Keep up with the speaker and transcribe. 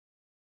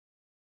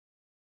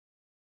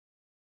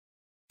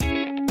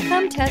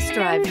Come test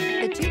drive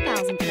the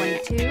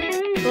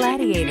 2022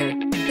 Gladiator.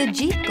 The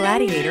Jeep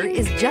Gladiator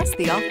is just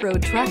the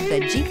off-road truck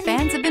that Jeep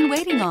fans have been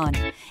waiting on.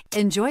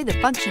 Enjoy the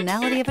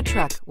functionality of a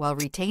truck while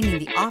retaining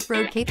the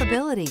off-road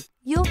capability.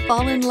 You'll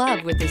fall in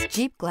love with this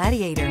Jeep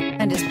Gladiator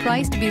and is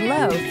priced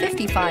below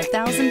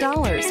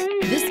 $55,000.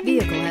 This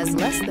vehicle has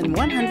less than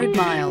 100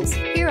 miles.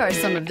 Here are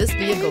some of this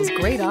vehicle's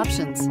great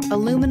options: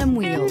 aluminum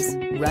wheels,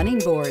 running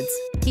boards,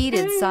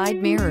 heated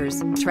side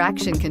mirrors,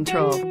 traction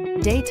control,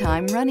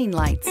 daytime running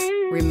lights,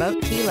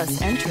 remote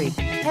keyless entry,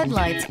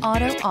 headlights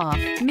auto off,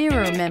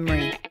 mirror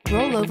memory,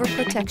 rollover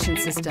protection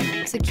system,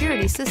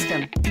 security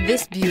system.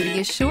 This beauty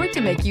is sure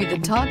to make you the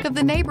talk of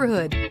the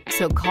neighborhood.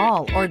 So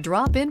call or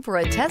drop in for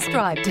a test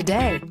drive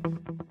today.